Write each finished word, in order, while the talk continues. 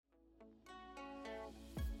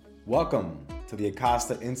Welcome to the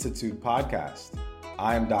Acosta Institute podcast.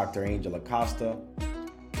 I am Dr. Angel Acosta.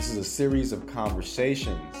 This is a series of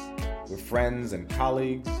conversations with friends and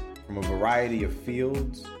colleagues from a variety of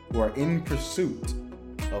fields who are in pursuit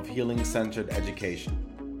of healing-centered education.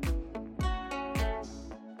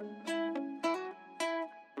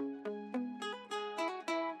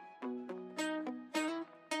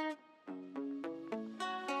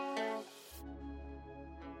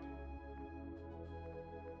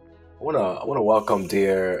 I want to welcome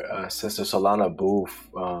dear Sister Solana Booth.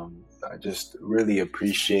 I just really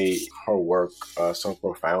appreciate her work so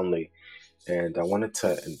profoundly, and I wanted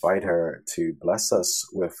to invite her to bless us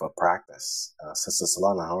with a practice. Sister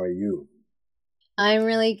Solana, how are you? I'm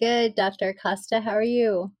really good, Dr. Acosta. How are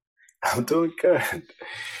you? I'm doing good.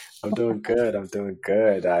 I'm doing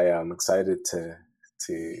good. I am excited to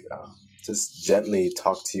just gently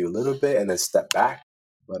talk to you a little bit and then step back.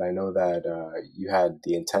 But I know that you had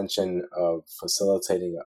the intention of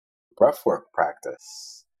facilitating a breathwork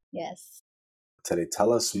practice Yes. today.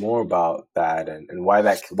 Tell us more about that and why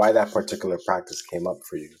that particular practice came up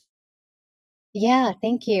for you. Yeah,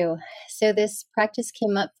 thank you. So this practice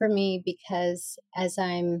came up for me because as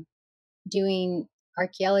I'm doing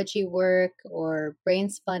archaeology work or brain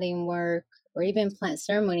spotting work or even plant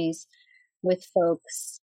ceremonies with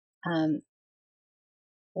folks,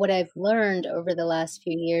 what I've learned over the last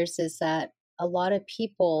few years is that a lot of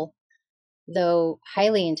people, though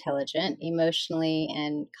highly intelligent emotionally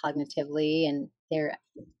and cognitively, and their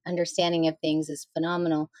understanding of things is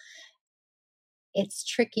phenomenal, it's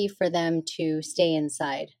tricky for them to stay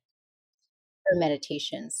inside for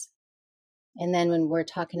meditations. And then when we're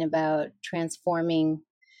talking about transforming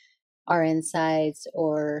our insides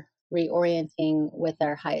or reorienting with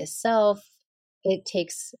our highest self, it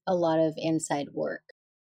takes a lot of inside work.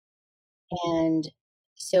 And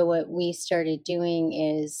so what we started doing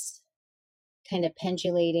is kind of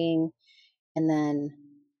pendulating and then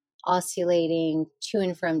oscillating to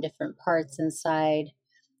and from different parts inside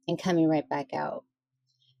and coming right back out.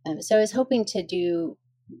 So I was hoping to do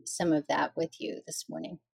some of that with you this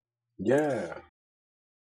morning. Yeah.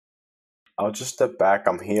 I'll just step back.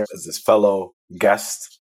 I'm here as this fellow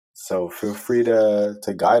guest, so feel free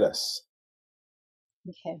to guide us.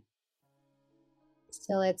 Okay.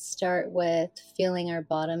 So let's start with feeling our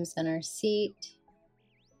bottoms on our seat.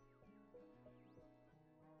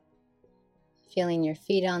 Feeling your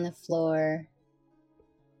feet on the floor.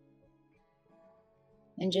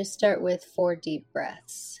 And just start with 4 deep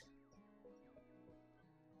breaths.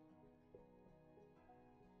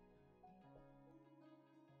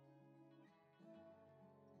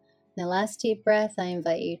 The last deep breath, I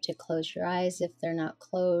invite you to close your eyes if they're not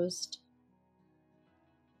closed.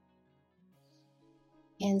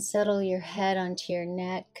 And settle your head onto your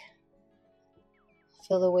neck.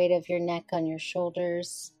 Feel the weight of your neck on your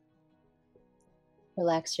shoulders.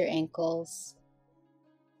 Relax your ankles.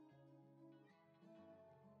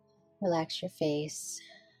 Relax your face.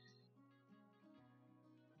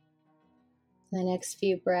 The next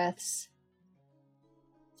few breaths,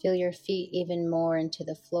 feel your feet even more into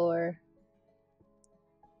the floor.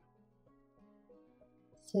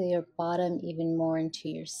 Feel your bottom even more into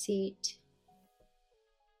your seat.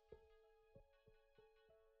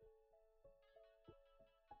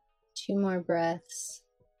 Two more breaths.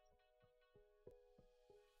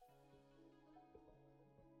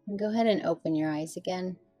 And go ahead and open your eyes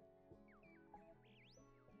again.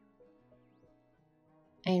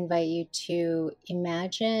 I invite you to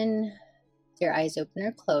imagine your eyes open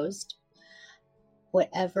or closed,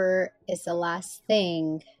 whatever is the last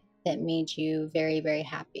thing that made you very, very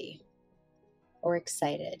happy or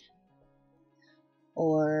excited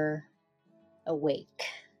or awake.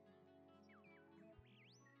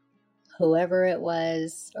 Whoever it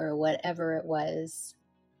was or whatever it was.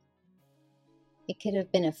 It could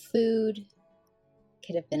have been a food, it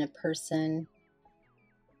could have been a person,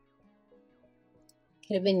 it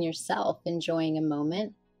could have been yourself enjoying a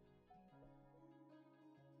moment.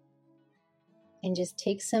 And just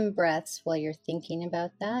take some breaths while you're thinking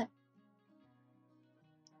about that.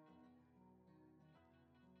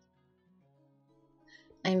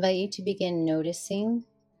 I invite you to begin noticing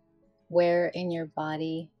where in your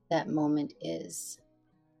body that moment is.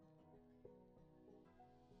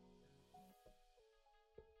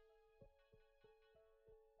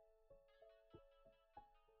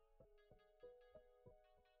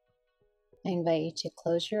 I invite you to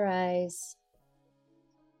close your eyes.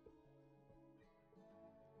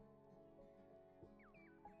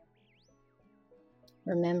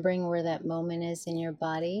 Remembering where that moment is in your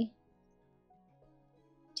body.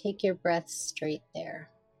 Take your breath straight there.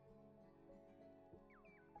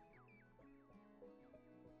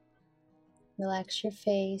 Relax your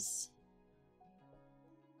face.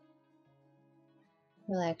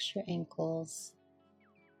 Relax your ankles.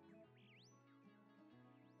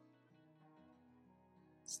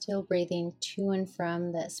 Still breathing to and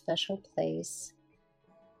from that special place.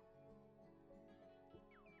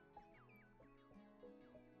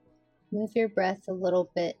 Move your breath a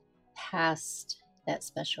little bit past that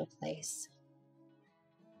special place.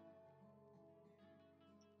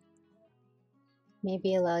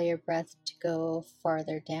 Maybe allow your breath to go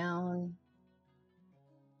farther down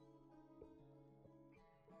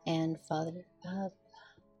and farther up.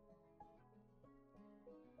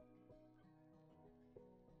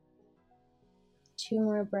 Two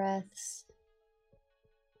more breaths.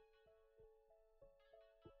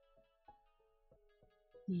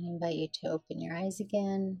 I invite you to open your eyes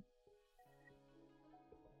again.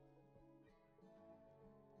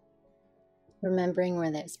 Remembering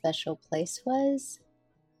where that special place was,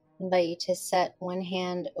 I invite you to set one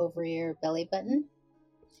hand over your belly button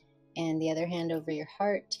and the other hand over your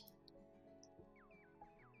heart.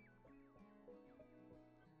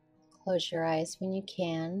 Close your eyes when you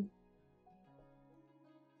can.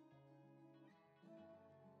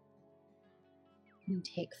 And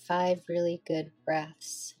take 5 really good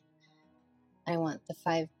breaths. I want the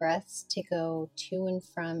 5 breaths to go to and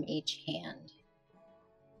from each hand.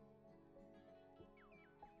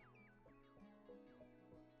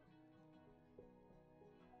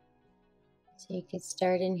 So you could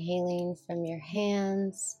start inhaling from your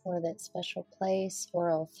hands or that special place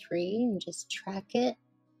or all 3 and just track it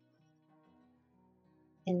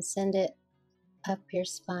and send it up your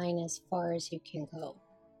spine as far as you can go.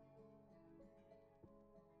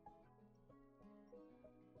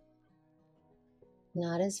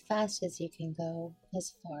 Not as fast as you can go,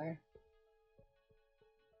 as far.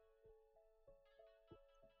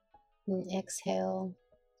 And exhale.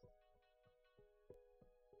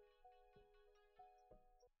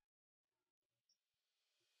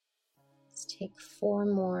 Let's take 4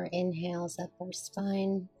 more inhales up our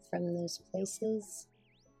spine from those places.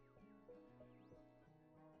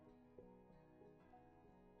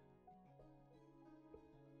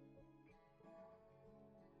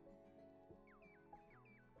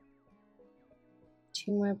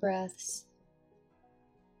 Two more breaths.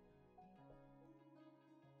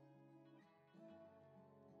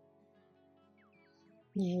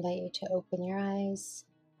 I invite you to open your eyes.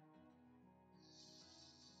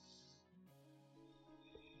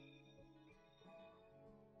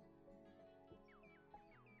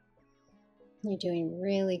 You're doing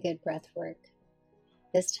really good breath work.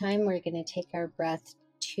 This time we're going to take our breath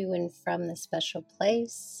to and from the special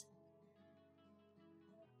place,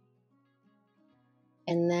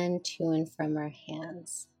 and then to and from our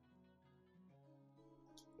hands.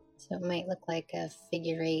 So it might look like a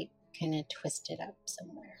figure 8 kind of twisted up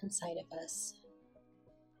somewhere inside of us.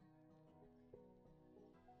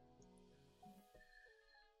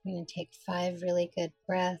 We're going to take 5 really good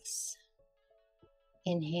breaths,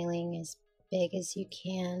 inhaling as big as you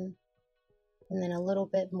can, and then a little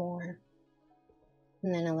bit more,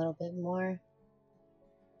 and then a little bit more,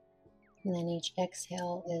 and then each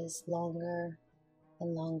exhale is longer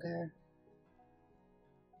and longer.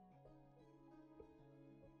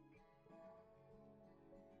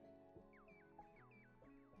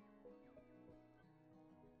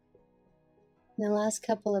 In the last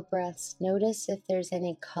couple of breaths, notice if there's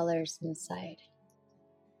any colors inside.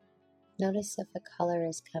 Notice if a color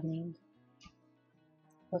is coming,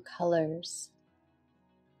 or colors.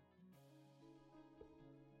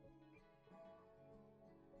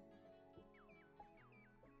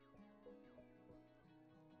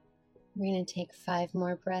 We're going to take 5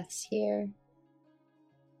 more breaths here.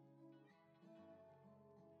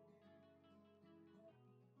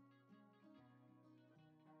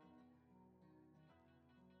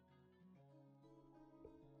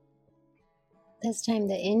 This time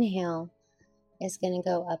the inhale is going to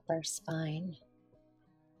go up our spine.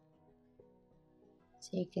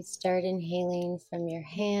 So you could start inhaling from your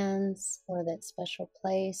hands or that special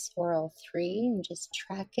place or all 3 and just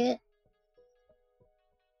track it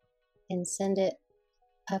and send it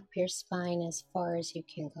up your spine as far as you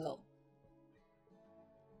can go.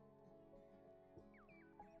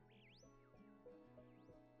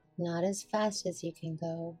 Not as fast as you can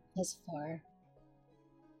go, as far.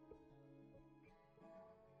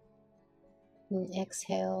 And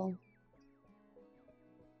exhale.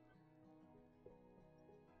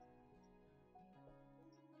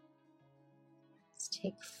 Let's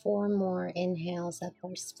take 4 more inhales up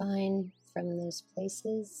our spine from those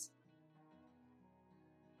places.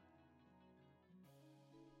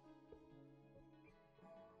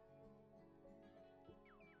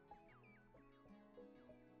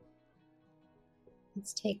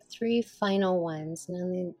 Let's take 3 final ones. And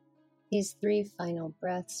on these 3 final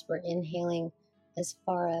breaths, we're inhaling as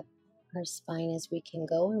far up our spine as we can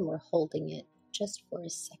go, and we're holding it just for a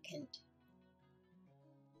second.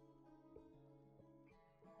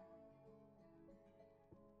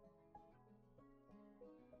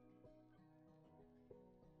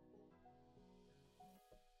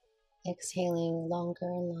 Exhaling longer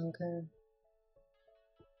and longer.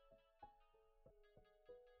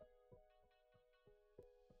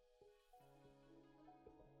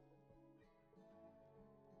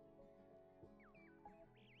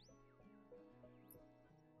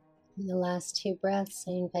 In the last 2 breaths,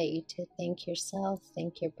 I invite you to thank yourself,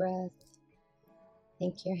 thank your breath,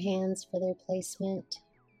 thank your hands for their placement,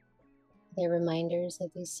 their reminders of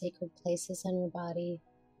these sacred places on your body.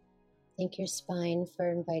 Thank your spine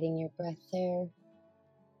for inviting your breath there.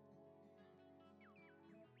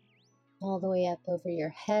 All the way up over your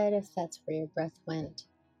head if that's where your breath went.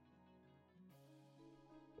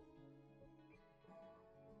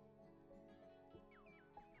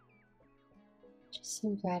 Just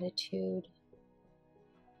some gratitude.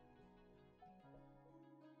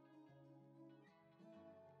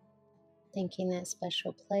 Thanking that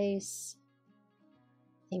special place.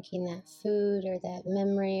 Thanking that food or that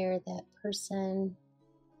memory or that person.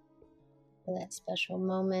 For that special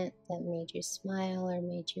moment that made you smile or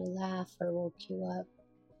made you laugh or woke you up.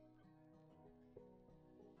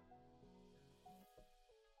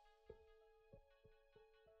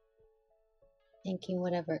 Thanking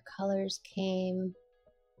whatever colors came.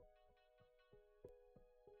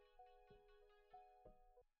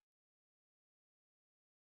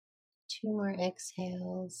 Two more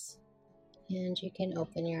exhales, and you can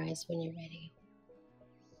open your eyes when you're ready.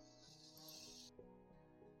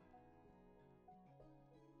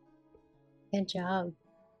 Good job.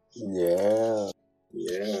 Yeah.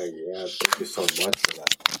 Thank you so much for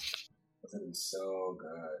that. That was so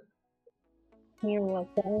good. You're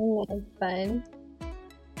welcome. That was fun.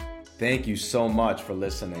 Thank you so much for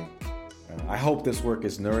listening. I hope this work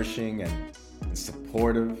is nourishing and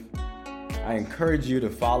supportive. I encourage you to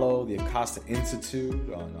follow the Acosta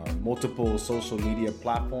Institute on our multiple social media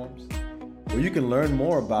platforms, where you can learn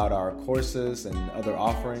more about our courses and other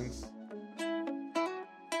offerings.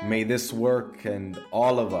 May this work and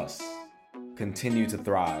all of us continue to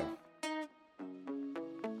thrive.